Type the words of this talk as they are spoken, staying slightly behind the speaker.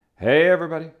Hey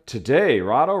everybody, today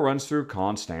Rahdo runs through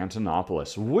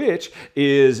Constantinopolis, which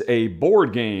is a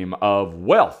board game of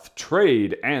wealth,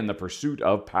 trade, and the pursuit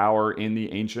of power in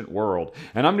the ancient world.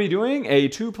 And I'm going to be doing a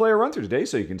two-player run-through today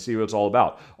so you can see what it's all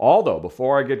about. Although,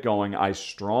 before I get going, I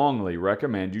strongly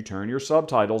recommend you turn your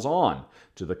subtitles on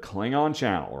to the Klingon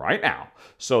channel right now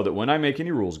so that when I make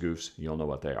any rules goofs, you'll know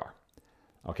what they are.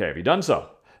 Okay, have you done so?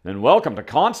 Then welcome to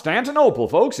Constantinople,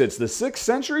 folks. It's the 6th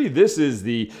century. This is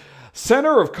the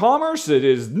center of commerce. It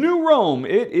is New Rome.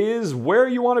 It is where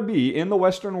you want to be in the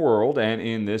Western world. And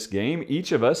in this game,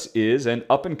 each of us is an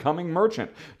up-and-coming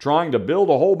merchant trying to build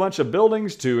a whole bunch of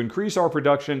buildings to increase our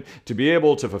production, to be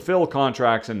able to fulfill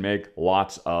contracts and make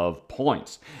lots of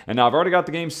points. And now I've already got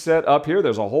the game set up here.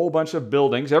 There's a whole bunch of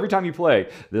buildings. Every time you play,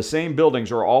 the same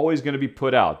buildings are always going to be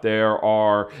put out. There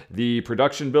are the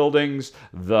production buildings,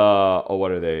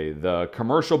 the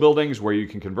commercial buildings where you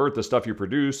can convert the stuff you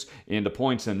produce into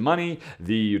points and money.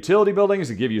 The utility buildings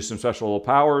that give you some special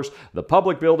powers, the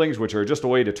public buildings, which are just a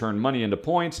way to turn money into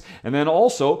points, and then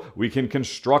also we can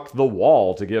construct the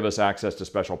wall to give us access to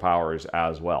special powers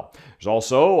as well. There's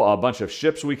also a bunch of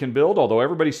ships we can build, although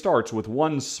everybody starts with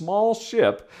one small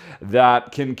ship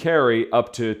that can carry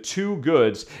up to 2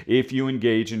 goods if you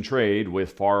engage in trade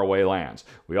with faraway lands.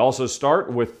 We also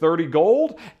start with 30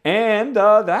 gold, and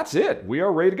that's it. We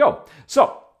are ready to go.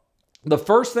 So, the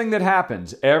first thing that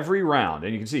happens every round,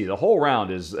 and you can see the whole round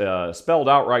is spelled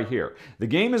out right here. The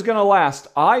game is going to last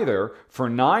either for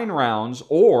 9 rounds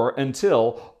or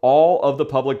until all of the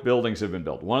public buildings have been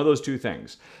built. One of those two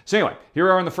things. So anyway, here we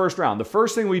are in the first round. The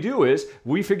first thing we do is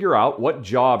we figure out what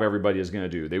job everybody is going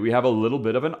to do. We have a little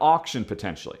bit of an auction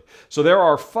potentially. So there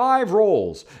are 5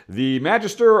 roles. The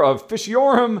Magister of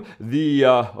Officiorum,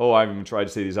 I haven't even tried to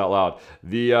say these out loud.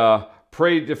 The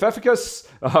Praedeficus,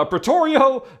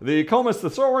 Praetorio, the Comus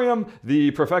Thesaurium,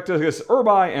 the Prefectus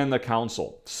Urbi, and the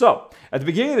Council. So, at the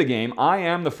beginning of the game, I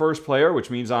am the first player, which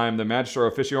means I am the Magister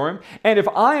Officiorum, and if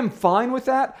I am fine with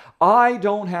that, I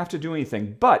don't have to do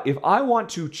anything. But if I want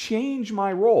to change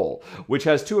my role, which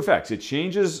has 2 effects. It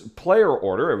changes player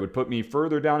order, it would put me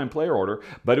further down in player order,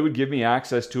 but it would give me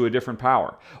access to a different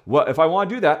power. Well, if I want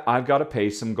to do that, I've got to pay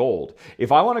some gold.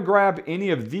 If I want to grab any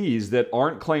of these that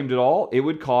aren't claimed at all, it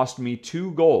would cost me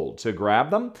 2 gold to grab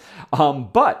them.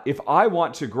 But if I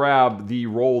want to grab the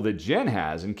role that Jen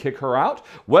has and kick her out,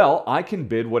 well, I can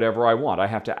bid whatever I want. I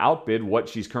have to outbid what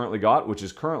she's currently got, which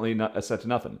is currently set to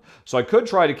nothing. So I could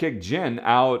try to kick Jen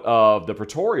out of the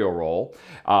Praetorio role,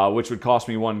 which would cost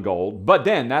me 1 gold. But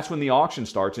then that's when the auction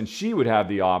starts, and she would have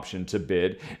the option to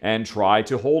bid and try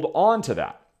to hold on to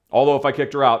that. Although if I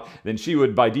kicked her out, then she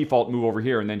would by default move over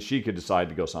here and then she could decide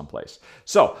to go someplace.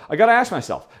 So I got to ask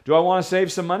myself, do I want to save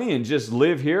some money and just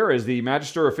live here as the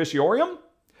Magister Officiorium?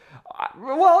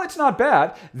 Well, it's not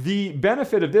bad. The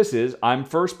benefit of this is I'm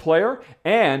first player,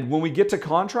 and when we get to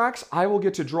contracts, I will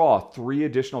get to draw 3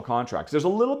 additional contracts. There's a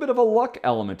little bit of a luck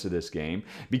element to this game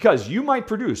because you might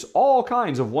produce all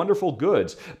kinds of wonderful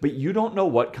goods, but you don't know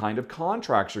what kind of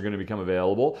contracts are going to become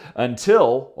available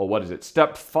until,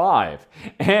 step 5.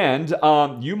 And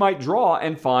you might draw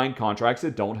and find contracts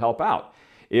that don't help out.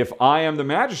 If I am the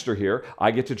Magister here, I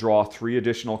get to draw 3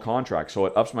 additional contracts, so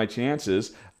it ups my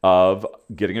chances of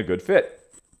getting a good fit.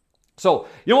 So,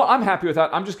 you know what? I'm happy with that.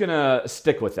 I'm just going to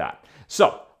stick with that.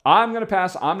 So, I'm going to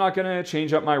pass. I'm not going to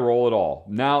change up my role at all.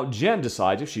 Now, Jen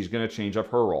decides if she's going to change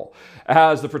up her role.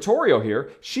 As the Praetorio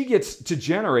here, she gets to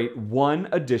generate 1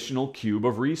 additional cube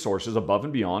of resources above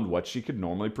and beyond what she could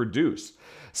normally produce.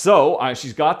 So,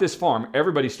 she's got this farm.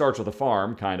 Everybody starts with a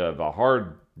farm, kind of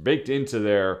hard baked into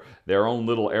their own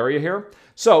little area here.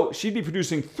 So, she'd be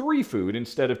producing 3 food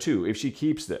instead of 2 if she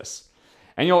keeps this.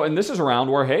 And, and this is a round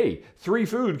where, hey, 3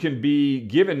 food can be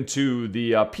given to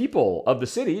the people of the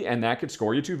city, and that could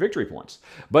score you 2 victory points.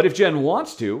 But if Jen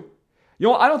wants to,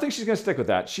 I don't think she's going to stick with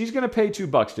that. She's going to pay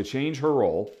 $2 to change her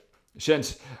role. All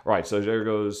right, so there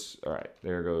goes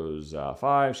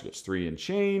 5. She gets 3 and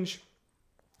change.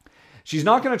 She's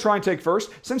not going to try and take first.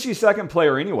 Since she's second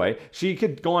player anyway, she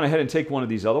could go on ahead and take one of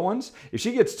these other ones. If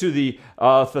she gets to the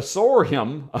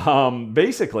Thesaurium,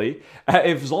 basically,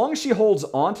 as long as she holds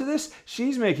on to this,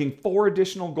 she's making 4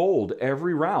 additional gold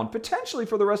every round, potentially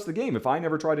for the rest of the game if I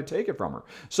never try to take it from her.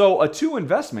 So a 2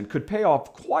 investment could pay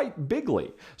off quite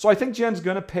bigly. So I think Jen's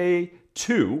going to pay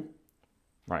 2.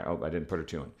 Right, I didn't put her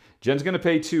 2 in. Jen's going to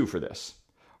pay 2 for this.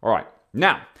 All right.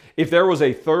 Now, if there was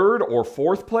a third or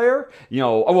fourth player,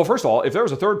 well, first of all, if there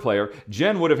was a third player,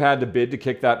 Jen would have had to bid to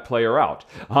kick that player out.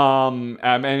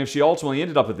 And if she ultimately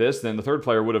ended up with this, then the third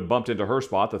player would have bumped into her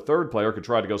spot. The third player could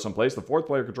try to go someplace. The fourth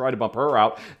player could try to bump her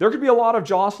out. There could be a lot of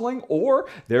jostling, or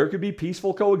there could be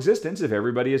peaceful coexistence if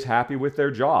everybody is happy with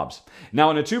their jobs.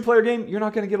 Now, in a two-player game, you're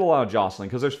not going to get a lot of jostling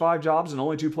because there's 5 jobs and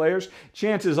only 2 players.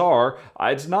 Chances are,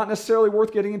 it's not necessarily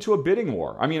worth getting into a bidding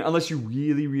war. I mean, unless you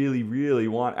really, really, really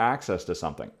want access to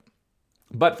something.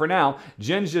 But for now,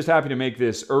 Jen's just happy to make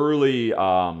this early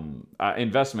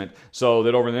investment so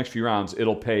that over the next few rounds,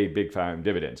 it'll pay big time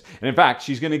dividends. And in fact,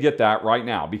 she's going to get that right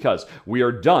now because we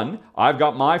are done. I've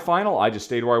got my final. I just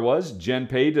stayed where I was. Jen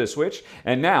paid to switch.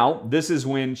 And now this is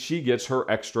when she gets her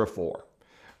extra 4.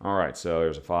 All right, so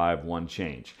there's a 5, 1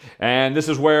 change. And this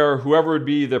is where whoever would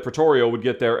be the Praetorio would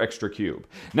get their extra cube.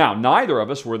 Now, neither of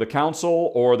us were the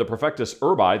council or the Prefectus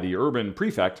Urbi, the urban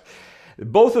prefect.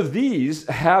 Both of these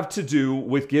have to do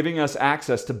with giving us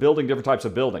access to building different types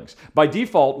of buildings. By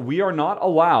default, we are not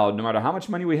allowed, no matter how much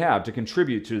money we have, to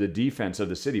contribute to the defense of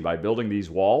the city by building these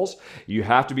walls. You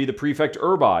have to be the prefect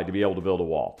urbi to be able to build a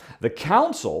wall. The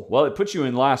council, well, it puts you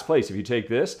in last place if you take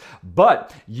this,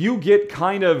 but you get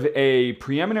kind of a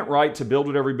preeminent right to build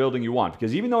whatever building you want.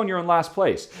 Because even though you're in last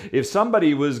place, if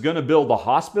somebody was going to build the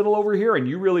hospital over here and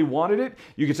you really wanted it,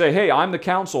 you could say, hey, I'm the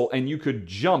council, and you could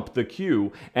jump the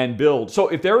queue and build. So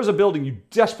if there was a building you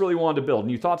desperately wanted to build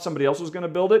and you thought somebody else was going to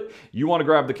build it, you want to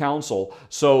grab the council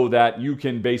so that you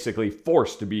can basically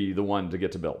force to be the one to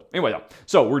get to build. Anyway,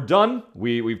 so we're done.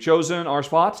 We've chosen our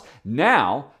spots.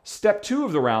 Now, step 2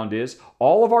 of the round is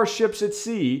all of our ships at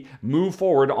sea move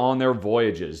forward on their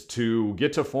voyages to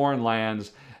get to foreign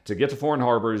lands, to get to foreign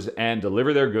harbors and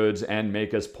deliver their goods and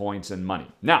make us points and money.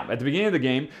 Now, at the beginning of the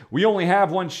game, we only have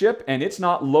 1 ship and it's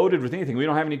not loaded with anything. We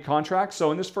don't have any contracts,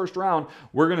 so in this first round,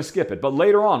 we're going to skip it. But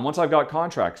later on, once I've got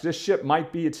contracts, this ship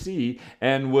might be at sea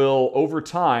and will, over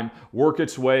time, work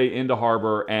its way into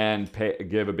harbor and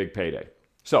give a big payday.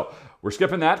 So, we're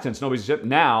skipping that since nobody's ship.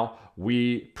 Now,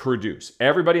 we produce.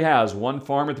 Everybody has 1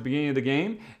 farm at the beginning of the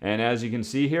game, and as you can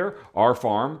see here, our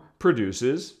farm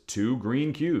produces 2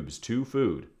 green cubes, 2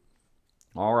 food.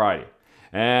 Alrighty.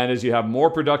 And as you have more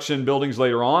production buildings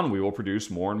later on, we will produce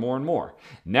more and more and more.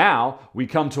 Now, we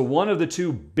come to one of the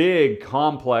 2 big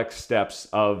complex steps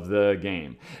of the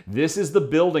game. This is the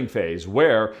building phase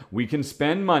where we can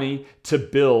spend money to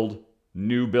build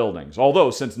new buildings.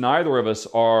 Although, since neither of us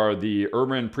are the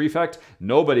urban prefect,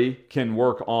 nobody can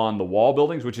work on the wall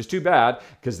buildings, which is too bad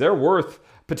because they're worth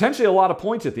potentially a lot of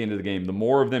points at the end of the game. The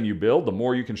more of them you build, the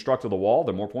more you construct of the wall,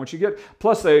 the more points you get.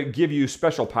 Plus, they give you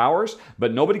special powers,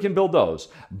 but nobody can build those.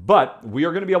 But we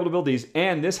are going to be able to build these,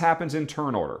 and this happens in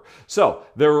turn order. So,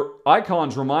 their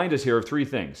icons remind us here of 3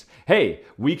 things. Hey,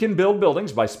 we can build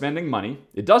buildings by spending money.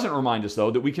 It doesn't remind us,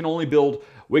 though, that we can only build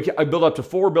up to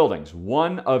 4 buildings,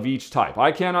 1 of each type.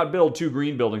 I cannot build 2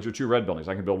 green buildings or 2 red buildings.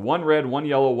 I can build 1 red, 1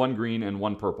 yellow, 1 green, and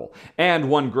 1 purple. And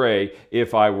 1 gray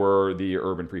if I were the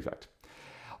urban prefect.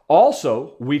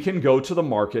 Also, we can go to the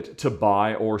market to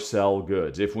buy or sell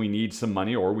goods if we need some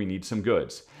money or we need some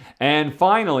goods. And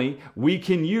finally, we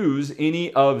can use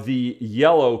any of the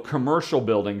yellow commercial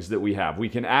buildings that we have. We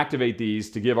can activate these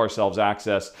to give ourselves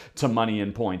access to money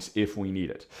and points if we need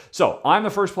it. So, I'm the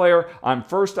first player. I'm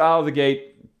first out of the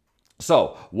gate.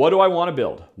 So, what do I want to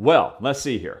build? Well, let's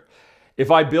see here. If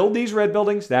I build these red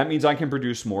buildings, that means I can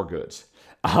produce more goods.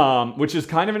 Which is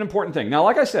kind of an important thing. Now,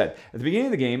 like I said, at the beginning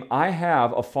of the game, I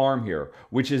have a farm here,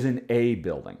 which is an A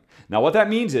building. Now, what that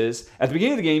means is, at the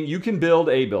beginning of the game, you can build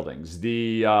A buildings.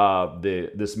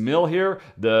 This mill here,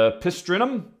 the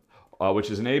Pistrinum,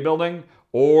 which is an A building,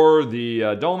 or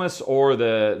the domus, or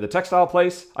the textile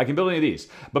place. I can build any of these.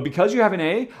 But because you have an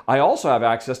A, I also have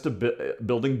access to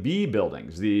building B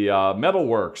buildings, the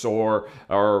metalworks or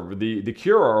the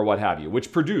cure or what have you,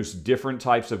 which produce different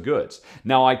types of goods.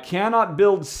 Now, I cannot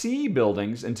build C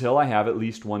buildings until I have at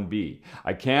least 1 B.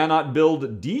 I cannot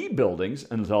build D buildings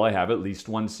until I have at least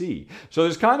 1 C. So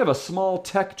there's kind of a small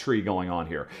tech tree going on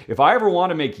here. If I ever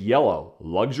want to make yellow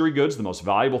luxury goods, the most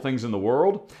valuable things in the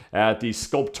world, at the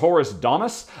Sculptoris Domus,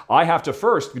 I have to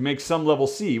first make some level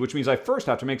C, which means I first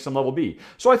have to make some level B.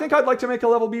 So I think I'd like to make a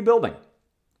level B building.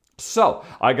 So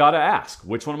I got to ask,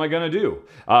 which one am I going to do?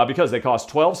 Because they cost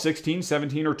 12, 16,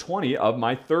 17, or 20 of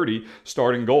my 30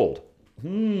 starting gold.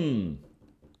 You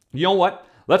know what?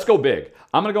 Let's go big.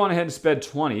 I'm going to go on ahead and spend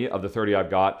 20 of the 30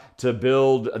 I've got to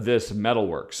build this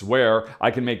metalworks, where I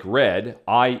can make red,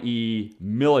 i.e.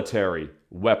 military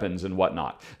weapons and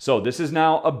whatnot. So this is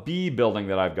now a B building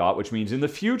that I've got, which means in the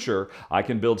future I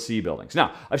can build C buildings.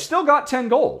 Now, I've still got 10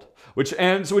 gold, which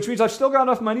means I've still got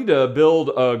enough money to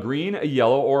build a green, a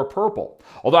yellow, or a purple.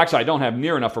 Although actually I don't have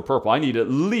near enough for purple. I need at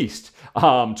least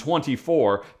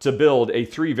 24 to build a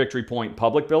 3 victory point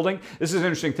public building. This is an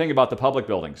interesting thing about the public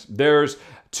buildings. There's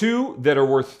 2 that are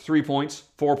worth 3 points,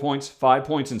 4 points, 5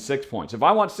 points, and 6 points. If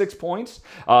I want 6 points,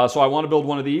 so I want to build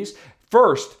one of these,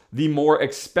 first, the more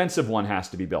expensive one has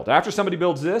to be built. After somebody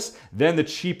builds this, then the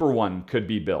cheaper one could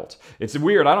be built. It's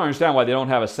weird. I don't understand why they don't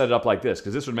have us set it up like this,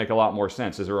 because this would make a lot more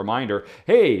sense as a reminder,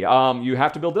 hey, you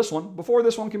have to build this one before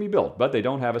this one can be built, but they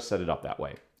don't have us set it up that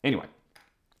way. Anyway.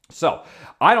 So,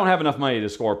 I don't have enough money to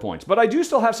score points, but I do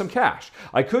still have some cash.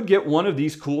 I could get one of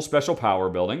these cool special power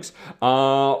buildings,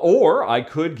 or I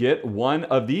could get one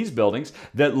of these buildings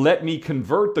that let me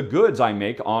convert the goods I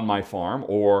make on my farm,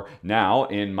 or now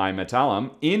in my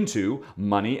metallum, into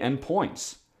money and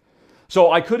points. So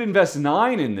I could invest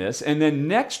 9 in this, and then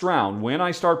next round, when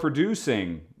I start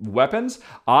producing weapons,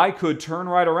 I could turn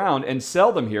right around and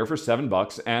sell them here for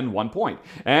 $7 and 1 point.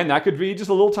 And that could be just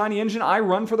a little tiny engine I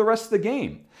run for the rest of the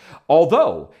game.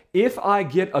 Although, if I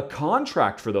get a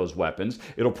contract for those weapons,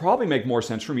 it'll probably make more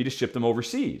sense for me to ship them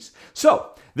overseas. So,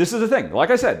 this is the thing. Like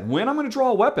I said, when I'm going to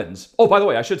draw weapons... Oh, by the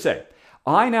way, I should say,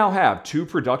 I now have 2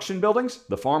 production buildings,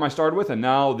 the farm I started with, and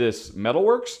now this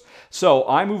metalworks. So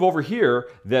I move over here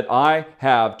that I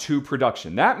have 2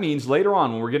 production. That means later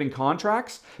on when we're getting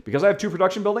contracts, because I have 2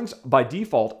 production buildings, by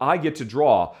default, I get to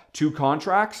draw 2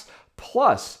 contracts,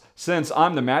 plus, since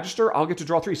I'm the Magister, I'll get to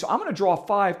draw 3. So I'm going to draw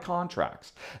 5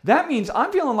 contracts. That means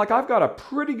I'm feeling like I've got a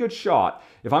pretty good shot,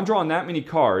 if I'm drawing that many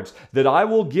cards, that I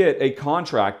will get a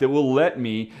contract that will let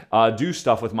me do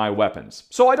stuff with my weapons.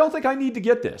 So I don't think I need to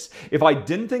get this. If I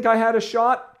didn't think I had a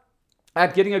shot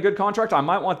at getting a good contract, I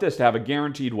might want this to have a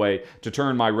guaranteed way to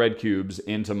turn my red cubes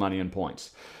into money and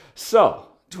points. So,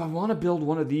 do I want to build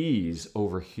one of these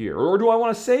over here? Or do I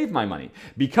want to save my money?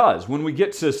 Because when we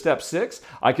get to step 6,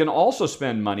 I can also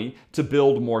spend money to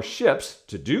build more ships,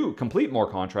 to complete more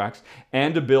contracts,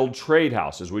 and to build trade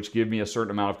houses, which give me a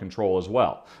certain amount of control as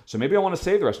well. So maybe I want to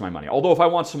save the rest of my money. Although if I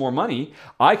want some more money,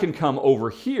 I can come over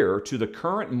here to the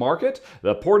current market,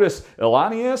 the Portus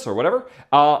Ilanius or whatever.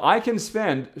 I can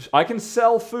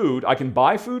sell food. I can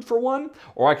buy food for 1,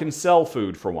 or I can sell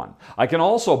food for 1. I can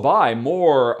also buy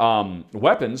more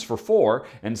weapons for 4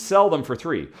 and sell them for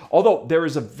 3. Although there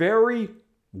is a very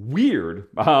weird,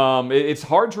 it's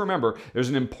hard to remember, there's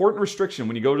an important restriction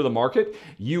when you go to the market.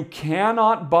 You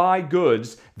cannot buy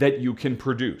goods that you can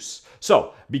produce.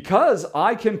 So, because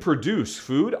I can produce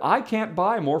food, I can't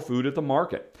buy more food at the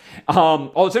market.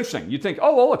 Oh, it's interesting. You'd think,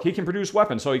 oh, well, look, he can produce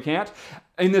weapons, so he can't.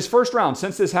 In this first round,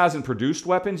 since this hasn't produced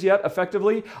weapons yet,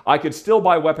 effectively, I could still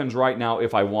buy weapons right now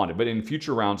if I wanted, but in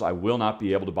future rounds, I will not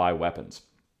be able to buy weapons.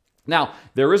 Now,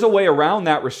 there is a way around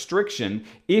that restriction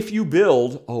if you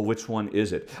build... Oh, which one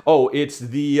is it? Oh, it's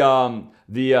the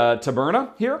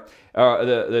taberna here.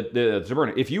 The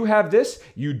taberna. If you have this,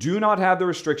 you do not have the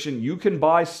restriction. You can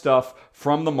buy stuff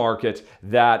from the market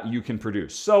that you can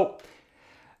produce. So,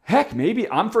 heck, maybe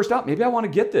I'm first out. Maybe I want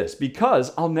to get this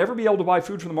because I'll never be able to buy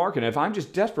food from the market. And if I'm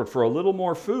just desperate for a little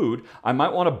more food, I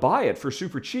might want to buy it for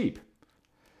super cheap.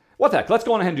 What the heck? Let's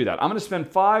go on ahead and do that. I'm going to spend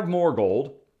 5 more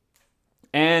gold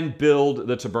and build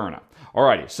the taberna.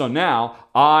 Alrighty, so now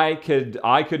I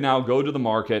could now go to the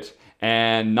market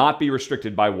and not be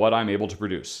restricted by what I'm able to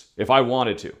produce if I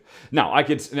wanted to. Now, I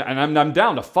could, and I'm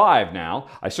down to 5 now.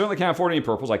 I certainly can't afford any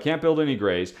purples. I can't build any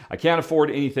grays. I can't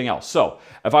afford anything else. So,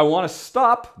 if I want to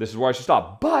stop, this is where I should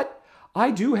stop. But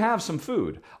I do have some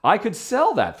food. I could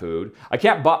sell that food. I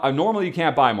can't buy, normally you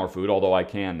can't buy more food, although I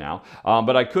can now.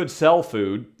 But I could sell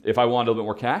food if I wanted a little bit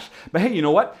more cash. But hey, you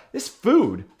know what? This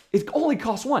food, it only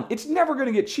costs 1. It's never going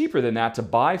to get cheaper than that to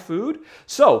buy food.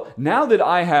 So now that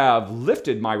I have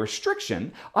lifted my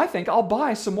restriction, I think I'll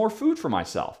buy some more food for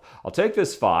myself. I'll take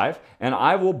this 5 and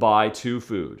I will buy 2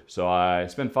 food. So I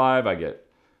spend 5, I get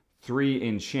 3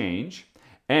 in change,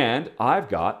 and I've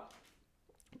got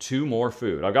 2 more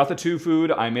food. I've got the 2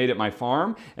 food I made at my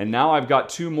farm, and now I've got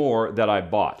 2 more that I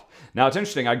bought. Now it's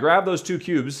interesting, I grabbed those 2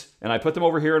 cubes and I put them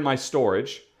over here in my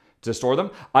storage to store them.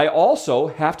 I also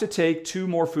have to take 2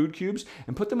 more food cubes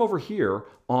and put them over here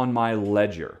on my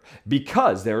ledger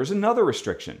because there is another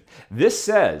restriction. This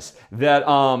says that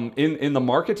in the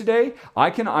market today,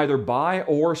 I can either buy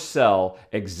or sell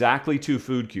exactly 2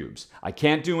 food cubes. I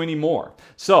can't do any more.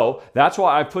 So that's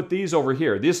why I put these over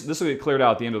here. This will get cleared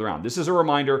out at the end of the round. This is a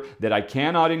reminder that I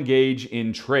cannot engage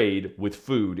in trade with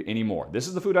food anymore. This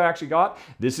is the food I actually got.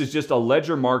 This is just a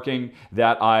ledger marking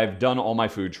that I've done all my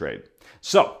food trade.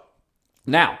 So,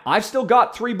 now, I've still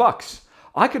got $3.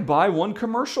 I could buy one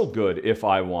commercial good if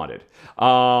I wanted.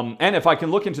 And if I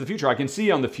can look into the future, I can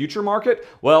see on the future market,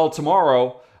 well,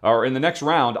 tomorrow or in the next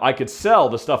round, I could sell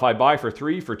the stuff I buy for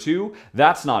 3 for 2.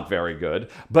 That's not very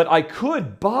good. But I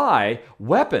could buy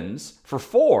weapons for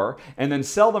 4 and then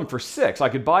sell them for 6. I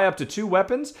could buy up to 2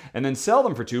 weapons and then sell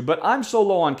them for 2, but I'm so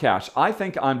low on cash. I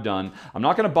think I'm done. I'm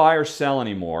not going to buy or sell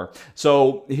anymore.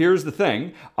 So here's the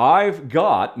thing. I've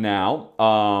got now,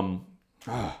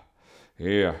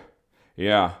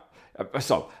 yeah.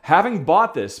 So, having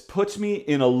bought this puts me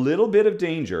in a little bit of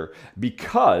danger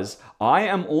because I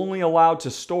am only allowed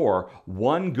to store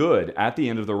 1 good at the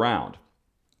end of the round.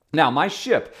 Now, my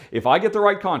ship, if I get the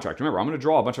right contract, remember, I'm going to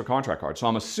draw a bunch of contract cards, so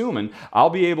I'm assuming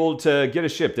I'll be able to get a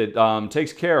ship that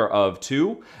takes care of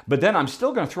 2, but then I'm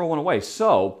still going to throw 1 away.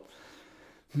 So,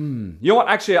 you know what?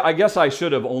 Actually, I guess I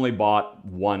should have only bought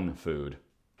 1 food.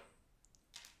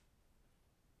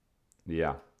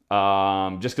 Yeah.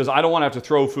 Just because I don't want to have to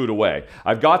throw food away.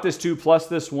 I've got this 2 plus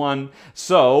this 1.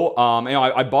 So,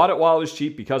 I bought it while it was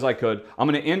cheap because I could. I'm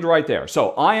going to end right there.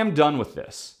 So, I am done with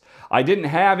this. I didn't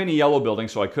have any yellow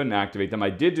buildings, so I couldn't activate them. I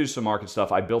did do some market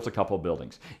stuff. I built a couple of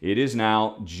buildings. It is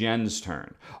now Jen's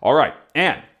turn. All right,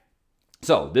 and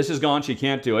so this is gone. She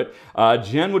can't do it.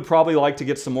 Jen would probably like to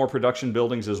get some more production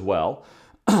buildings as well.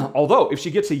 Although, if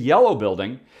she gets a yellow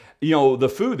building, the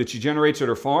food that she generates at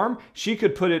her farm, she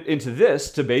could put it into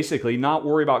this to basically not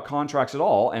worry about contracts at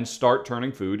all and start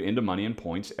turning food into money and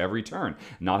points every turn.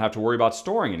 Not have to worry about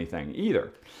storing anything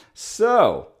either.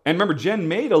 So, and remember, Jen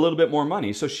made a little bit more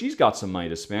money, so she's got some money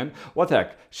to spend. What the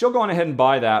heck? She'll go on ahead and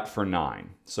buy that for 9.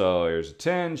 So here's a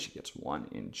 10. She gets 1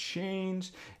 in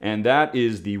change. And that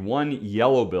is the 1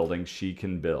 yellow building she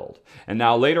can build. And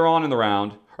now later on in the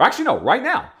round, or actually no, right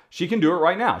now, she can do it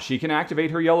right now. She can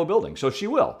activate her yellow building. So she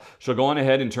will. She'll go on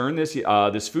ahead and turn this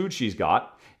this food she's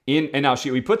got in. And now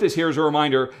we put this here as a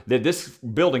reminder that this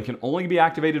building can only be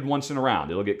activated once in a round.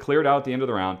 It'll get cleared out at the end of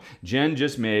the round. Jen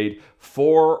just made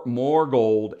 4 more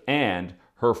gold and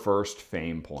her first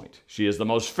fame point. She is the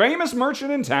most famous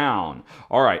merchant in town.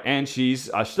 All right, and she's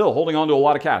still holding on to a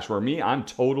lot of cash, where me, I'm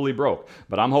totally broke.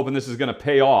 But I'm hoping this is going to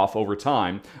pay off over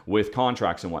time with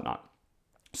contracts and whatnot.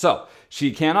 So,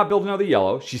 she cannot build another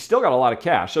yellow. She's still got a lot of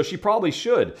cash, so she probably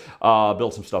should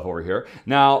build some stuff over here.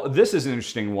 Now, this is an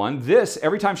interesting one. This,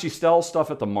 every time she sells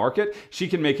stuff at the market, she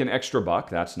can make an extra buck.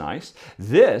 That's nice.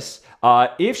 This,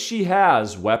 if she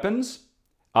has weapons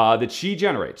that she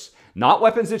generates, not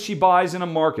weapons that she buys in a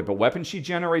market, but weapons she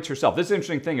generates herself. This is an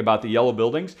interesting thing about the yellow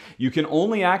buildings. You can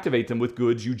only activate them with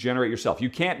goods you generate yourself. You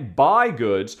can't buy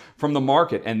goods from the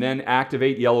market and then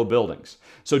activate yellow buildings.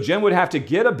 So Jen would have to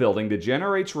get a building that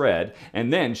generates red,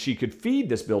 and then she could feed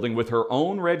this building with her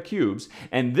own red cubes.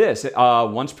 And this,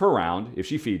 once per round, if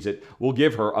she feeds it, will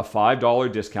give her a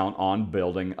 $5 discount on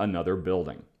building another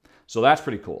building. So that's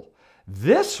pretty cool.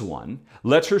 This one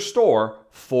lets her store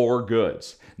 4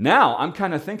 goods. Now I'm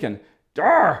kind of thinking,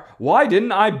 why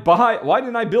didn't I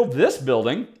build this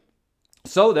building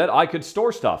so that I could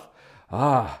store stuff?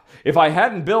 If I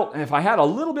had a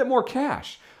little bit more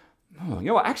cash.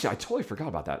 Oh, actually, I totally forgot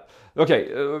about that. Okay,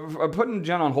 putting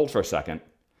Jen on hold for a second.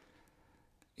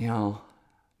 No,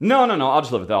 I'll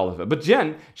just live with that. I'll live with it. But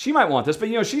Jen, she might want this, but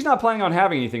she's not planning on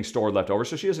having anything stored left over,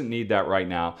 so she doesn't need that right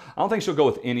now. I don't think she'll go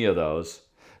with any of those.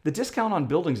 The discount on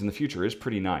buildings in the future is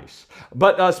pretty nice.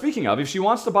 But speaking of, if she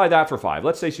wants to buy that for 5,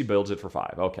 let's say she builds it for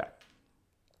 5.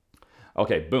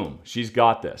 Okay, boom. She's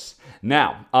got this.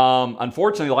 Now,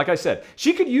 unfortunately, like I said,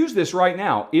 she could use this right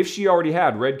now if she already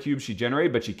had red cubes she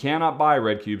generated, but she cannot buy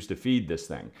red cubes to feed this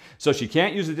thing. So she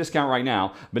can't use the discount right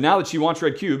now, but now that she wants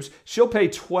red cubes, she'll pay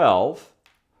 12.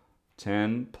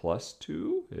 10 plus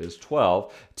 2 is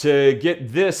 12 to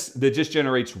get this that just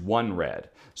generates 1 red.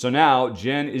 So now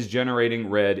Jen is generating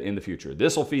red in the future.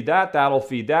 This will feed that, that'll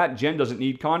feed that. Jen doesn't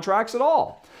need contracts at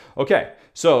all. Okay,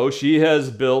 so she has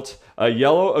built a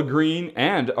yellow, a green,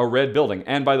 and a red building.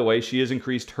 And by the way, she has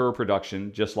increased her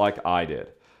production just like I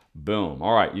did. Boom.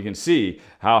 All right, you can see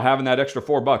how having that extra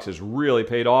 $4 has really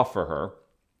paid off for her.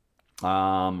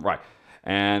 Right.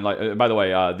 And by the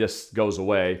way, this goes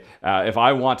away. If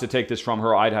I want to take this from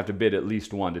her, I'd have to bid at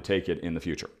least 1 to take it in the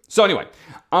future. So anyway,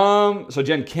 so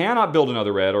Jen cannot build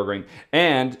another red or green,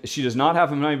 and she does not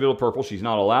have enough to build purple. She's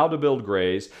not allowed to build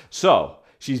grays. So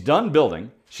she's done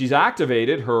building. She's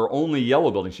activated her only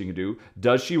yellow building she can do.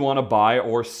 Does she want to buy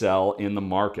or sell in the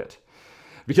market?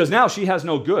 Because now she has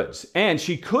no goods, and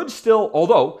she could still,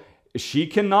 although she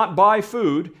cannot buy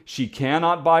food, she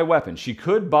cannot buy weapons. She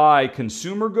could buy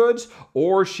consumer goods,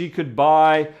 or she could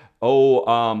buy,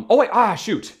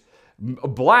 shoot.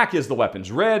 Black is the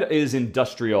weapons. Red is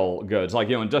industrial goods, like,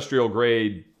 industrial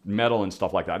grade metal and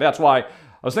stuff like that. That's why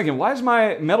I was thinking, why does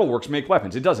my metalworks make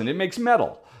weapons? It doesn't. It makes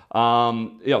metal.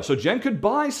 So Jen could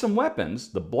buy some weapons,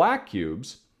 the black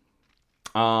cubes.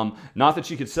 Not that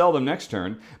she could sell them next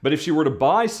turn, but if she were to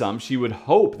buy some, she would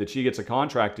hope that she gets a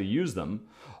contract to use them,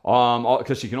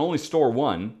 because she can only store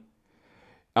one.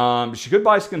 She could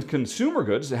buy some consumer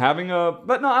goods,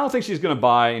 but no, I don't think she's going to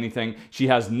buy anything. She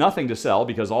has nothing to sell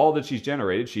because all that she's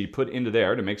generated, she put into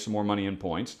there to make some more money in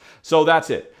points. So that's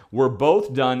it. We're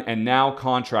both done, and now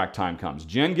contract time comes.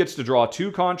 Jen gets to draw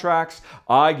 2 contracts.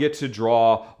 I get to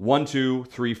draw 1, 2,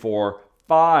 3, 4,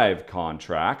 5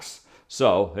 contracts.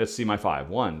 So let's see my 5.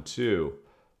 1, 2,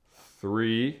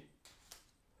 3,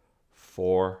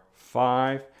 4,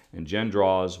 5. And Jen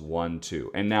draws 1,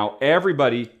 2. And now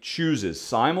everybody chooses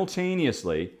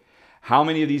simultaneously how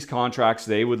many of these contracts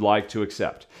they would like to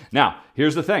accept. Now,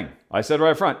 here's the thing. I said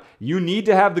right up front, you need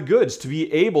to have the goods to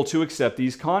be able to accept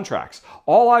these contracts.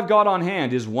 All I've got on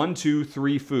hand is 1, 2,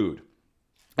 3 food.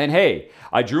 And hey,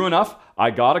 I drew enough. I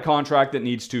got a contract that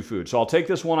needs 2 food. So I'll take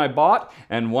this one I bought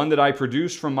and one that I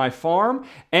produced from my farm,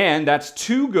 and that's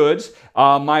 2 goods.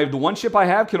 The one ship I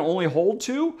have can only hold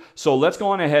 2, so let's go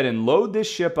on ahead and load this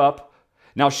ship up.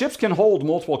 Now, ships can hold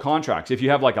multiple contracts. If you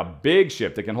have like a big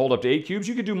ship that can hold up to 8 cubes,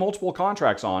 you could do multiple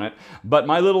contracts on it, but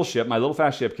my little ship, my little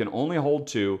fast ship, can only hold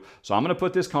 2, so I'm going to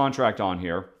put this contract on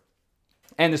here.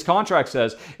 And this contract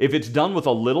says if it's done with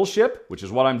a little ship, which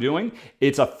is what I'm doing,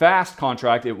 it's a fast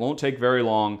contract. It won't take very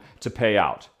long to pay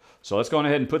out. So let's go on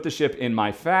ahead and put the ship in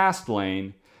my fast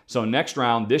lane. So next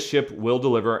round, this ship will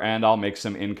deliver and I'll make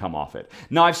some income off it.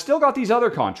 Now, I've still got these other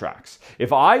contracts.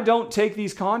 If I don't take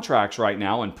these contracts right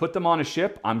now and put them on a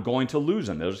ship, I'm going to lose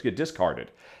them. They'll just get discarded.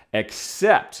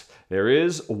 Except there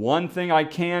is one thing I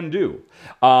can do.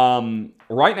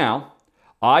 Right now,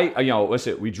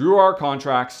 listen, we drew our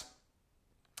contracts.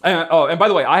 And by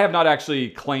the way, I have not actually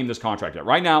claimed this contract yet.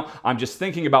 Right now, I'm just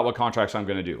thinking about what contracts I'm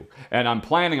going to do. And I'm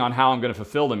planning on how I'm going to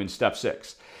fulfill them in step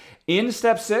 6. In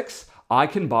step 6, I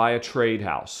can buy a trade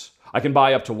house. I can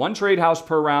buy up to 1 trade house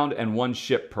per round and 1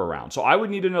 ship per round. So I would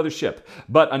need another ship.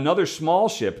 But another small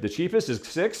ship, the cheapest is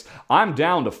 6. I'm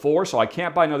down to 4, so I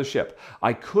can't buy another ship.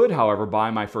 I could, however,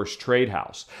 buy my first trade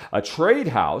house. A trade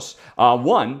house,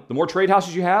 the more trade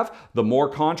houses you have, the more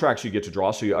contracts you get to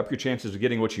draw, so you up your chances of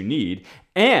getting what you need.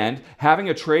 And having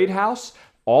a trade house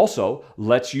also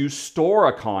lets you store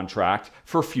a contract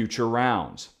for future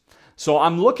rounds. So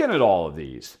I'm looking at all of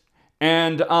these.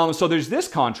 And so there's this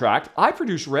contract. I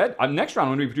produce red. Next round,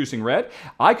 I'm going to be producing red.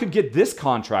 I could get this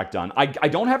contract done. I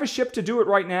don't have a ship to do it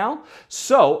right now.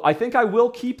 So I think I will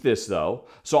keep this, though.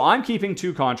 So I'm keeping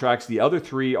 2 contracts. The other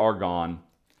 3 are gone.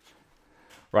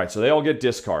 Right, so they all get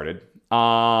discarded.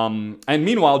 And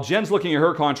meanwhile, Jen's looking at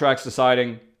her contracts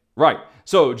deciding, right,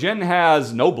 so Jen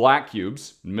has no black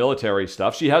cubes, military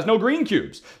stuff. She has no green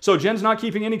cubes. So Jen's not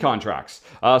keeping any contracts.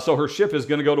 So her ship is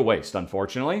going to go to waste,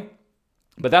 unfortunately.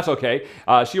 But that's okay.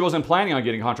 She wasn't planning on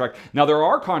getting a contract. Now, there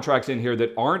are contracts in here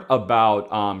that aren't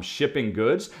about shipping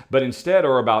goods, but instead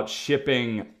are about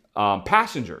shipping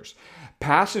passengers.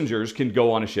 Passengers can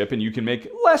go on a ship and you can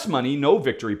make less money, no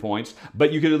victory points,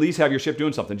 but you could at least have your ship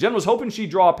doing something. Jen was hoping she'd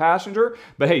draw a passenger,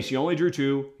 but hey, she only drew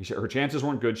 2. Her chances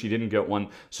weren't good. She didn't get one,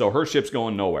 so her ship's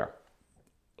going nowhere.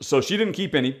 So she didn't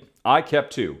keep any. I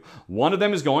kept 2. One of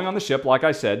them is going on the ship, like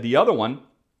I said. The other one,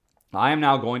 I am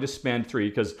now going to spend 3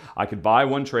 because I could buy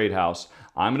 1 trade house.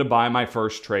 I'm going to buy my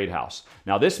first trade house.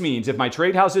 Now, this means if my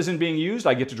trade house isn't being used,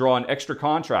 I get to draw an extra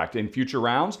contract in future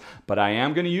rounds, but I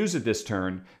am going to use it this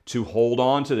turn to hold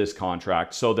on to this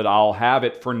contract so that I'll have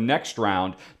it for next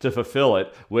round to fulfill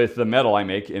it with the metal I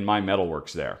make in my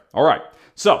metalworks there. All right,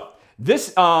 so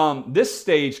this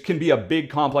stage can be a big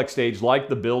complex stage like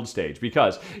the build stage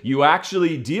because you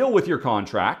actually deal with your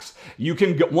contracts. You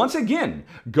can, once again,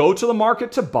 go to the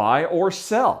market to buy or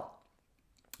sell.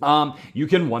 You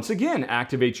can once again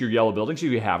activate your yellow buildings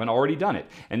if you haven't already done it.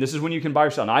 And this is when you can buy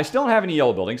or sell. Now, I still don't have any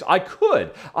yellow buildings. I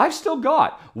could. I've still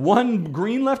got 1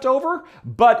 green left over,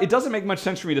 but it doesn't make much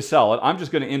sense for me to sell it. I'm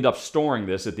just going to end up storing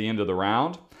this at the end of the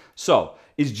round. So,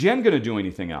 is Jen going to do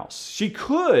anything else? She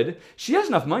could. She has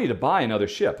enough money to buy another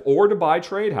ship or to buy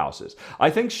trade houses.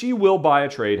 I think she will buy a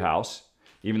trade house,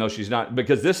 even though she's not,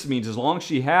 because this means as long as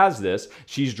she has this,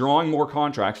 she's drawing more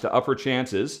contracts to up her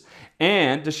chances.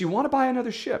 And does she want to buy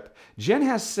another ship? Jen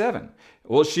has 7.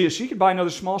 Well, she could buy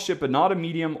another small ship, but not a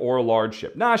medium or a large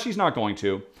ship. Nah, she's not going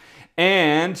to.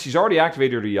 And she's already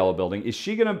activated her yellow building. Is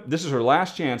she going to, this is her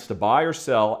last chance to buy or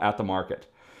sell at the market.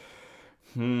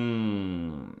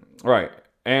 Right.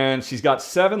 And she's got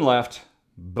 7 left,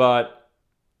 but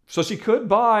so she could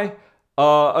buy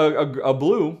a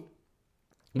blue,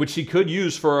 which she could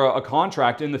use for a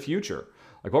contract in the future.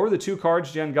 Like, what were the 2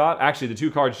 cards Jen got? Actually, the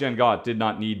 2 cards Jen got did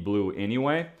not need blue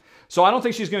anyway. So I don't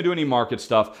think she's going to do any market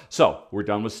stuff. So we're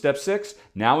done with step 6.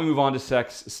 Now we move on to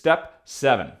step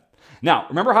 7. Now,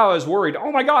 remember how I was worried,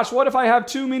 oh my gosh, what if I have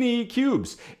too many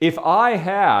cubes? If I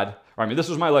had, this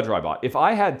was my ledger I bought. If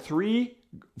I had 3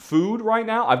 food right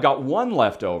now, I've got 1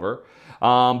 left over.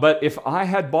 But if I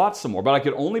had bought some more, but I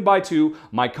could only buy 2,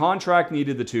 my contract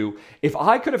needed the 2. If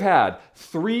I could have had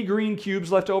 3 green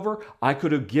cubes left over, I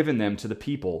could have given them to the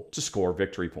people to score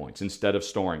victory points instead of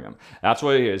storing them. That's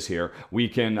what it is here. We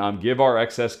can give our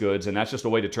excess goods, and that's just a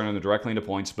way to turn them directly into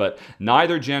points, but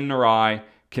neither Jen nor I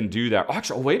can do that.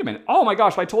 Actually, oh, wait a minute. Oh my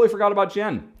gosh, I totally forgot about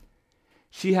Jen.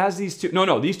 She has these 2.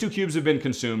 No, these 2 cubes have been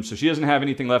consumed, so she doesn't have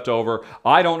anything left over.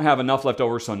 I don't have enough left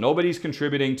over, so nobody's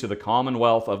contributing to the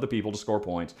commonwealth of the people to score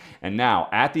points. And now,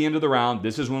 at the end of the round,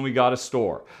 this is when we got to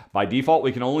store. By default,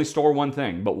 we can only store 1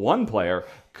 thing, but 1 player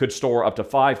could store up to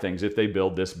 5 things if they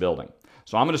build this building.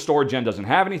 So I'm going to store. Jen doesn't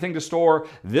have anything to store.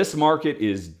 This market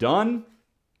is done.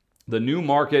 The new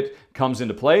market comes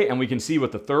into play, and we can see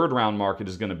what the 3rd round market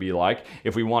is going to be like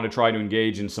if we want to try to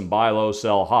engage in some buy low,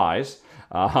 sell highs.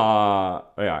 We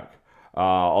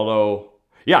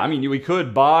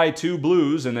could buy 2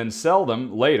 blues and then sell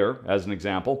them later, as an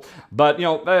example. But,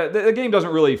 the game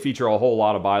doesn't really feature a whole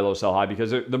lot of buy low, sell high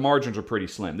because the margins are pretty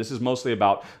slim. This is mostly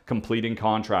about completing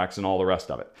contracts and all the rest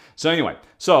of it. So anyway,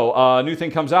 new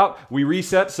thing comes out. We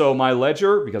reset, so my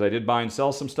ledger, because I did buy and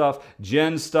sell some stuff,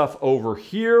 Jen's stuff over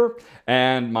here,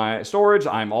 and my storage,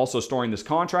 I'm also storing this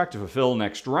contract to fulfill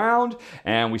next round,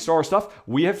 and we store our stuff.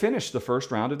 We have finished the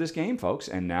first round of this game, folks,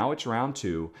 and now it's round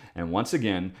 2. And once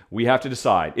again, we have to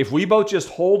decide. If we both just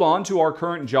hold on to our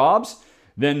current jobs,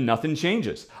 then nothing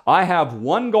changes. I have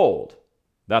 1 gold.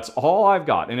 That's all I've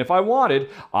got. And if I wanted,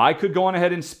 I could go on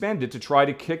ahead and spend it to try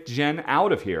to kick Jen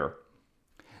out of here.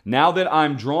 Now that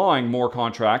I'm drawing more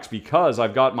contracts because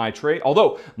I've got my trade,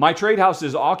 although my trade house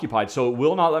is occupied, so it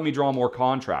will not let me draw more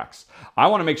contracts. I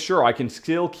want to make sure I can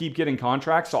still keep getting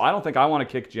contracts, so I don't think I want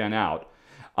to kick Jen out.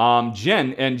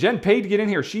 Jen paid to get in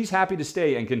here. She's happy to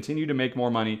stay and continue to make more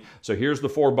money. So here's the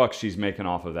 $4 she's making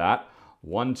off of that.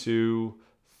 1, 2,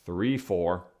 3,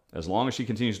 4. As long as she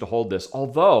continues to hold this.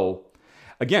 Although,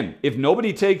 again, if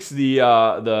nobody takes the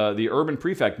urban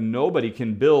prefect, nobody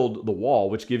can build the wall,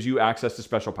 which gives you access to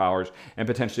special powers and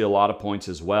potentially a lot of points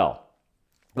as well.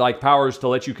 Like powers to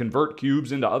let you convert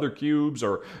cubes into other cubes,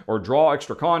 or draw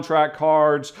extra contract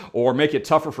cards, or make it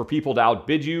tougher for people to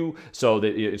outbid you, so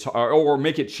that or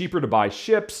make it cheaper to buy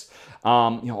ships.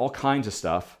 All kinds of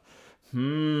stuff.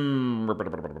 No,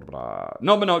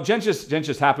 Jen's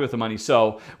just happy with the money.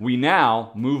 So we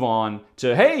now move on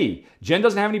to, hey, Jen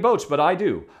doesn't have any boats, but I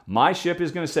do. My ship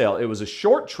is going to sail. It was a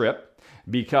short trip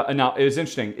because now it was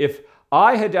interesting. If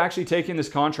I had actually taken this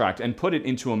contract and put it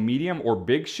into a medium or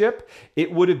big ship, it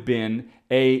would have been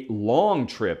a long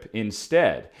trip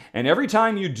instead. And every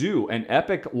time you do an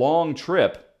epic long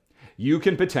trip, you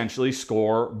can potentially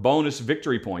score bonus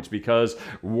victory points because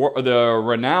the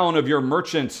renown of your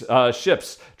merchant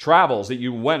ships travels, that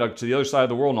you went to the other side of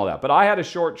the world and all that. But I had a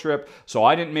short trip, so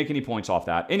I didn't make any points off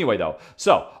that. Anyway, though,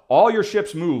 so all your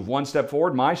ships move 1 step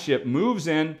forward. My ship moves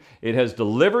in. It has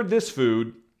delivered this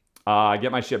food. I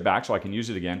get my ship back so I can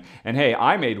use it again. And hey,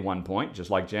 I made 1 point,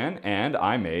 just like Jen, and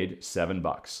I made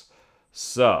 $7.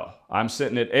 So I'm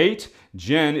sitting at 8.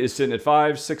 Jen is sitting at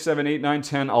 5, 6, 7, 8, 9,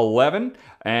 10, 11.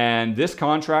 And this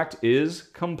contract is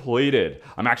completed.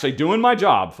 I'm actually doing my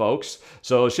job, folks.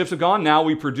 So ships have gone. Now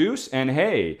we produce. And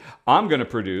hey, I'm going to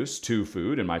produce 2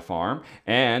 food in my farm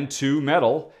and 2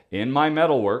 metal in my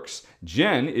metalworks.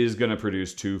 Jen is going to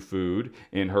produce 2 food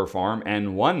in her farm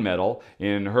and 1 metal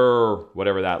in her,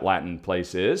 whatever that Latin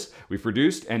place is. We've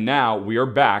produced, and now we are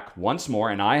back once more.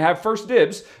 And I have first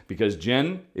dibs because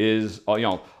Jen is,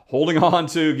 holding on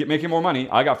to making more money.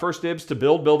 I got first dibs to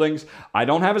build buildings. I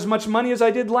don't have as much money as I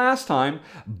did last time,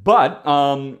 but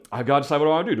I've got to decide what I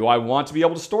want to do. Do I want to be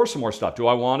able to store some more stuff? Do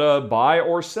I want to buy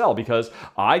or sell? Because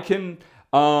I can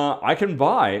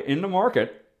buy in the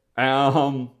market.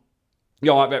 Because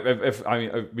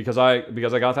I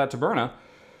got that taberna.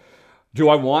 Do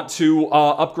I want to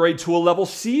upgrade to a level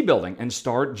C building and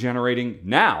start generating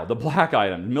now the black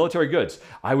item, military goods?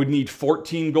 I would need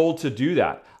 14 gold to do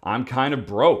that. I'm kind of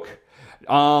broke.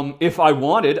 If I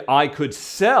wanted, I could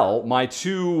sell my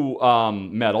 2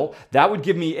 metal. That would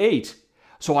give me 8.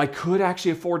 So I could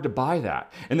actually afford to buy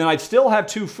that. And then I'd still have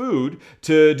 2 food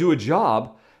to do a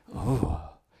job. Oh,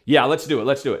 Yeah, let's do it.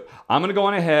 Let's do it. I'm going to go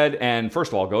on ahead and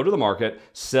first of all, go to the market,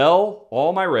 sell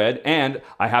all my red, and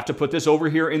I have to put this over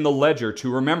here in the ledger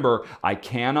to remember I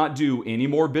cannot do any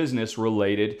more business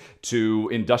related to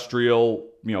industrial,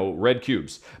 red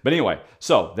cubes. But anyway,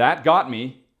 so that got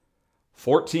me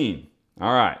 14.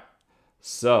 All right.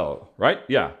 So, right?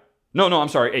 Yeah. No, I'm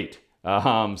sorry, 8.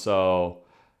 So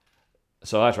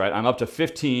that's right. I'm up to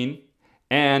 15,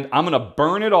 and I'm going to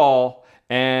burn it all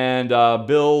and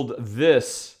build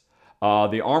this,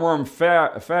 the armor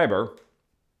faber,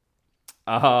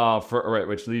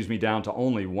 which leaves me down to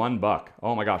only $1.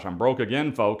 Oh my gosh, I'm broke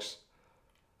again, folks.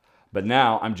 But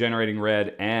now I'm generating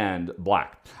red and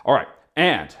black. All right,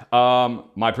 and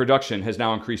my production has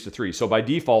now increased to 3. So by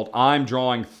default, I'm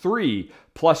drawing 3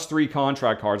 plus 3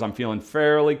 contract cards. I'm feeling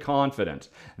fairly confident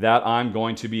that I'm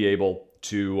going to be able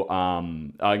to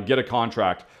get a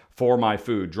contract for my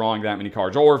food, drawing that many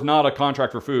cards. Or if not a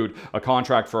contract for food, a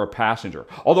contract for a passenger.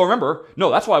 Although remember,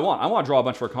 no, that's what I want. I want to draw a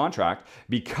bunch for a contract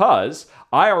because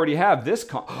I already have this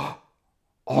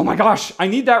oh my gosh, I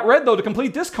need that red though to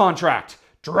complete this contract.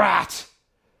 Drat!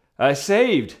 I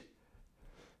saved.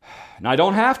 Now I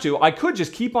don't have to. I could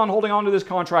just keep on holding on to this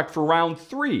contract for round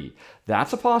 3.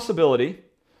 That's a possibility.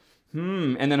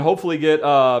 And then hopefully get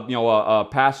a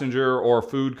passenger or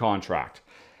food contract.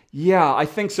 Yeah, I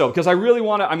think so, because I really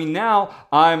want to. I mean, now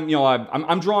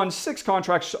I'm drawing 6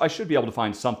 contracts. I should be able to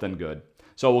find something good.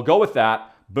 So we'll go with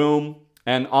that. Boom,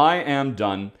 and I am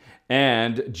done.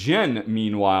 And Jen,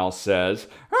 meanwhile, says,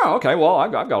 "Oh, okay. Well,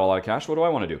 I've got a lot of cash. What do I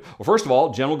want to do?" Well, first of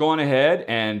all, Jen will go on ahead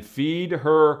and feed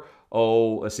her.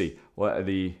 Oh, let's see. What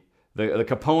the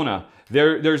Capona?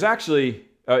 There's actually.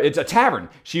 It's a tavern.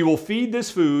 She will feed this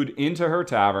food into her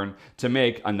tavern to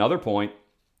make another point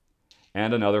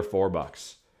and another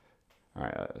 $4. All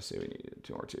right, let's see, we need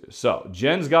 2 more 2. So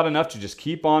Jen's got enough to just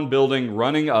keep on building,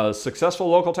 running a successful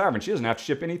local tavern. She doesn't have to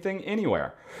ship anything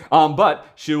anywhere. But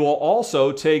she will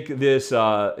also take this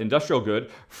industrial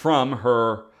good from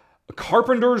her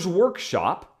carpenter's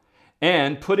workshop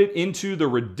and put it into the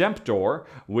Redemptor,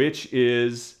 which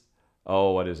is,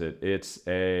 what is it? It's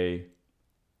a,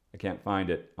 I can't find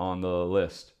it on the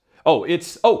list.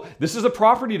 This is a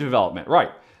property development,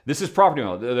 right. This is property.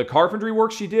 The carpentry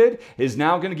work she did is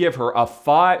now going to give her a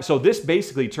 5. So this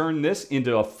basically turned this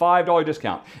into a $5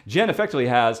 discount. Jen effectively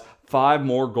has 5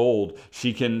 more gold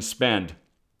she can spend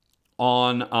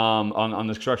on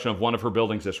the construction of one of her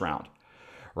buildings this round.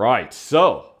 Right.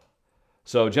 So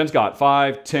Jen's got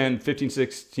 5, 10, 15,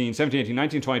 16, 17, 18,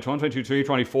 19, 20, 21, 22, 23,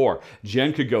 24.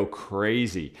 Jen could go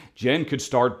crazy. Jen could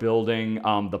start building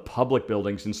the public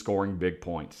buildings and scoring big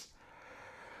points.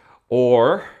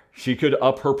 Or she could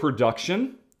up her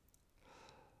production.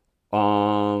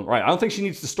 Right, I don't think she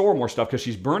needs to store more stuff because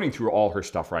she's burning through all her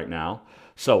stuff right now.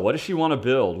 So what does she want to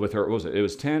build with her? What was it? It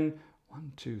was 10,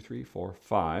 1, 2, 3, 4,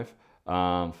 5.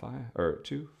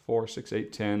 2, 4, 6,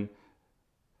 8, 10,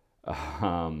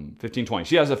 15, 20.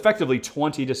 She has effectively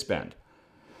 20 to spend.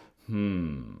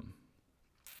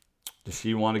 Does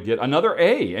she want to get another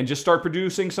A and just start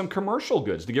producing some commercial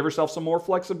goods to give herself some more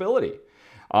flexibility?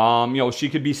 She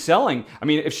could be selling. I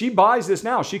mean, if she buys this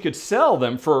now, she could sell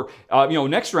them for,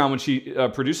 next round when she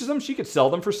produces them, she could sell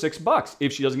them for $6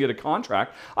 if she doesn't get a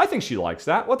contract. I think she likes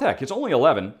that. What the heck? It's only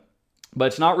 11, but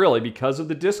it's not really because of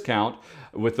the discount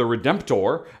with the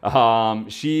Redemptor.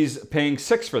 She's paying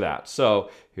 6 for that. So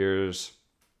there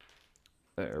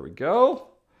we go.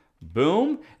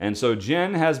 Boom. And so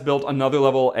Jen has built another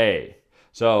level A.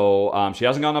 So she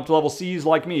hasn't gone up to level C's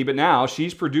like me, but now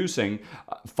she's producing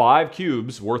 5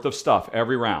 cubes worth of stuff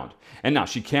every round. And now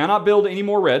she cannot build any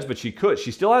more reds, but she could.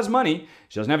 She still has money.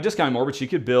 She doesn't have a discount anymore, but she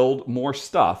could build more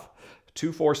stuff.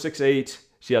 2, 4, 6, 8.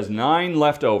 She has 9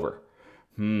 left over.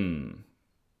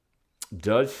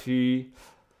 Does she?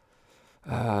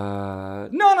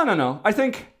 No. I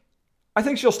think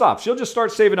she'll stop. She'll just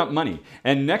start saving up money.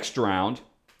 And next round,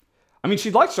 I mean,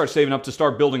 she'd like to start saving up to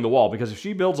start building the wall, because if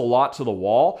she builds a lot to the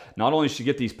wall, not only does she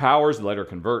get these powers that let her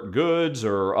convert goods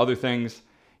or other things.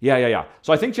 Yeah.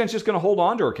 So I think Jen's just going to hold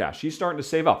on to her cash. She's starting to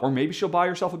save up. Or maybe she'll buy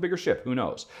herself a bigger ship. Who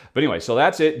knows? But anyway, so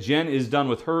that's it. Jen is done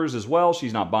with hers as well.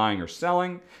 She's not buying or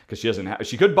selling because she doesn't have.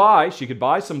 She could buy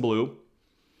some blue.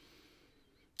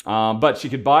 But she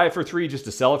could buy it for 3 just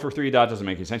to sell it for 3. That doesn't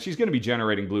make any sense. She's going to be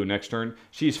generating blue next turn.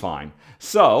 She's fine.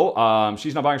 So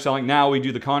she's not buying or selling. Now we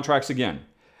do the contracts again.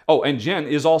 Oh, and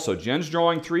Jen's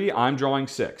drawing 3. I'm drawing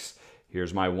 6.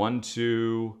 Here's my 1,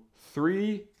 2,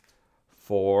 3,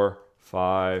 4,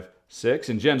 5, 6.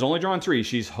 And Jen's only drawing 3.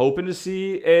 She's hoping to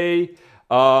see a,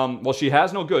 she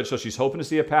has no goods, so she's hoping to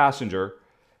see a passenger.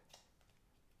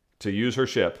 to use her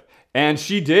ship. And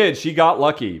she did. She got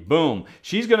lucky. Boom.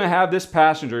 She's going to have this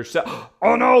passenger.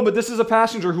 Oh no, but this is a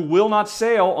passenger who will not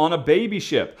sail on a baby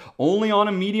ship. Only on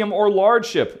a medium or large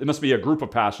ship. It must be a group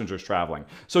of passengers traveling.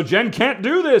 So Jen can't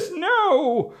do this.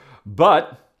 No.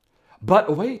 But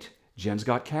wait. Jen's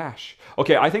got cash.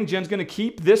 Okay, I think Jen's going to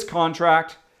keep this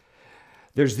contract.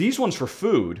 There's these ones for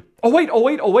food. Oh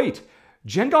wait.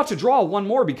 Jen got to draw one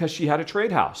more because she had a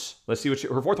trade house. Let's see what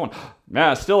her fourth one.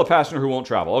 Nah, still a passenger who won't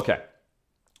travel. Okay.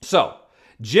 So,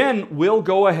 Jen will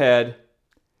go ahead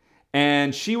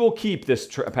and she will keep this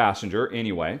passenger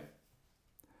anyway.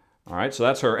 All right, so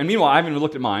that's her. And meanwhile, I haven't even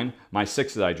looked at mine, my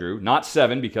 6 that I drew. Not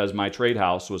 7 because my trade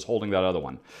house was holding that other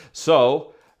one.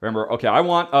 So, remember, okay, I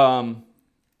want,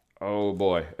 oh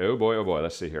boy,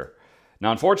 let's see here.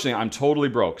 Now, unfortunately, I'm totally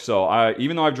broke. So,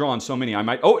 even though I've drawn so many, I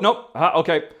might, oh, no,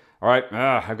 okay. All right,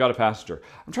 I've got a passenger.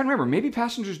 I'm trying to remember, maybe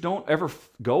passengers don't ever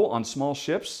go on small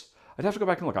ships. I'd have to go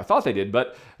back and look. I thought they did,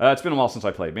 but it's been a while since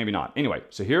I played. Maybe not. Anyway,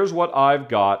 so here's what I've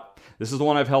got. This is the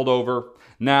one I've held over.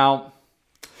 Now,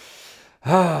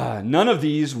 none of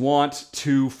these want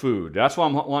 2 food. That's why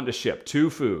I'm wanting to ship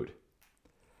 2 food.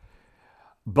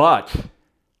 But,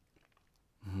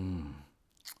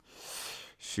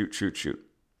 shoot.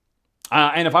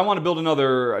 And if I want to build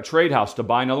another trade house to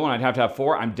buy another one, I'd have to have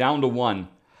 4. I'm down to 1.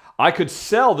 I could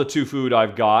sell the 2 food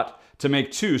I've got to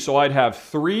make 2, so I'd have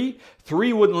 3.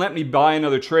 3 wouldn't let me buy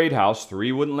another trade house.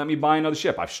 3 wouldn't let me buy another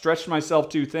ship. I've stretched myself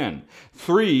too thin.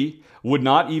 3 would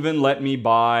not even let me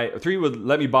buy, 3 would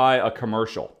let me buy a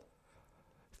commercial.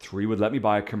 3 would let me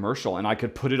buy a commercial, and I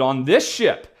could put it on this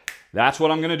ship. That's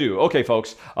what I'm going to do. Okay,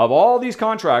 folks, of all these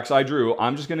contracts I drew,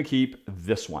 I'm just going to keep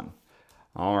this one.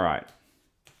 All right.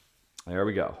 There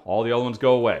we go. All the other ones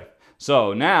go away.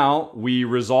 So now we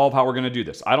resolve how we're going to do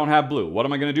this. I don't have blue. What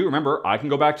am I going to do? Remember, I can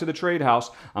go back to the trade house.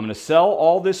 I'm going to sell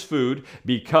all this food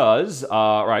because,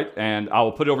 right, and I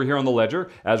will put it over here on the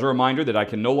ledger as a reminder that I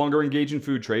can no longer engage in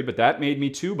food trade, but that made me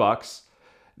 $2.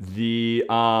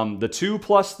 The 2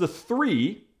 plus the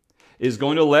 3 is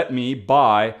going to let me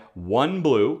buy 1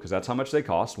 blue, because that's how much they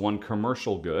cost, 1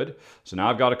 commercial good. So now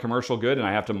I've got a commercial good, and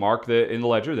I have to mark in the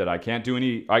ledger that I can't do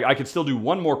any, I could still do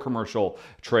 1 more commercial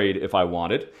trade if I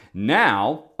wanted.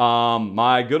 Now,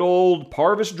 my good old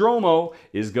Parvis Dromo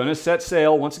is going to set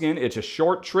sail. Once again, it's a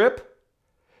short trip.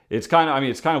 It's kind of,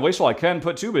 it's kind of wasteful. I can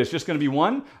put 2, but it's just going to be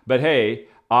 1. But hey,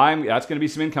 that's going to be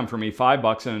some income for me,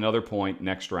 $5 and another point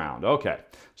next round. Okay,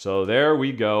 so there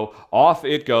we go. Off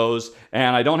it goes,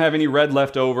 and I don't have any red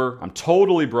left over. I'm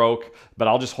totally broke, but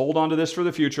I'll just hold on to this for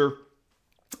the future.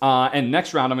 And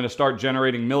next round, I'm going to start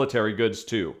generating military goods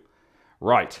too.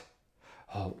 Right.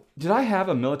 Oh, did I have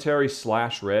a military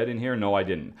 / red in here? No, I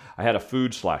didn't. I had a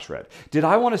food / red. Did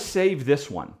I want to save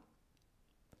this one?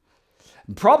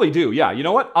 Probably do, yeah. You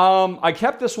know what? I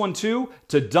kept this one too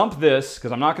to dump this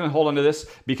because I'm not going to hold on to this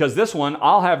because this one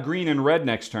I'll have green and red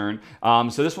next turn. So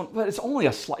this one, but it's only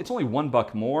it's only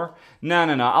 $1 more. No.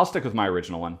 I'll stick with my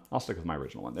original one.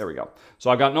 There we go. So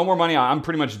I've got no more money. I'm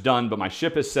pretty much done, but my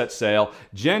ship is set sail.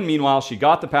 Jen, meanwhile, she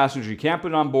got the passenger. You can't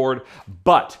put it on board,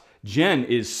 but Jen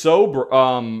is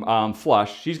so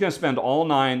flush. She's going to spend all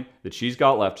 9 that she's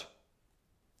got left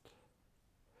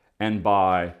and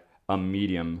buy a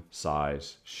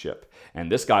medium-sized ship.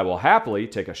 And this guy will happily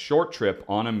take a short trip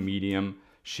on a medium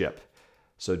ship.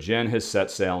 So Jen has set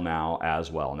sail now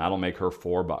as well, and that'll make her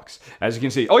 $4. As you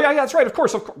can see, oh yeah, that's right, of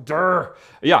course. Durr.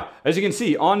 Yeah, as you can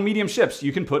see, on medium ships,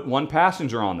 you can put 1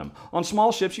 passenger on them. On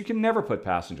small ships, you can never put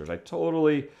passengers. I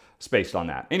totally spaced on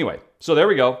that. Anyway, so there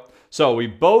we go. So we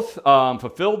both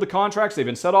fulfilled the contracts. They've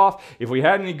been set off. If we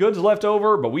had any goods left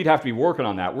over, but we'd have to be working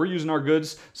on that. We're using our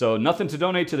goods, so nothing to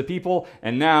donate to the people.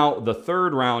 And now the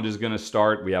 3rd round is going to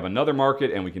start. We have another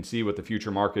market, and we can see what the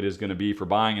future market is going to be for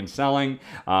buying and selling.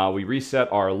 We reset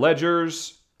our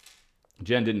ledgers.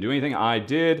 Jen didn't do anything. I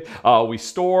did. We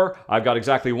store. I've got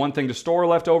exactly 1 thing to store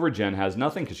left over. Jen has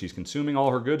nothing because she's consuming all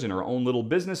her goods in her own little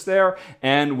business there.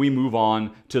 And we move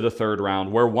on to the 3rd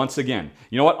round where once again,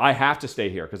 you know what? I have to stay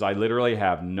here because I literally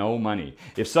have no money.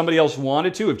 If somebody else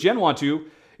wanted to, if Jen wanted to,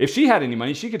 if she had any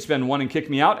money, she could spend 1 and kick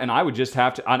me out and I would just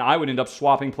have to, and I would end up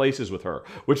swapping places with her,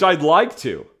 which I'd like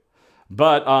to.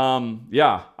 But,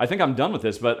 yeah, I think I'm done with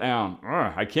this, but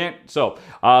I can't. So,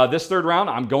 this 3rd round,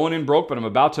 I'm going in broke, but I'm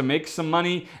about to make some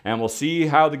money, and we'll see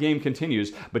how the game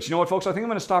continues. But you know what, folks? I think I'm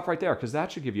going to stop right there, because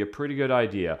that should give you a pretty good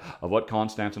idea of what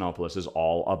Constantinopolis is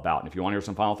all about. And if you want to hear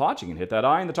some final thoughts, you can hit that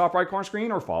I in the top right corner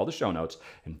screen or follow the show notes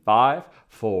in 5,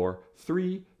 4,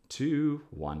 3, 2,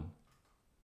 1.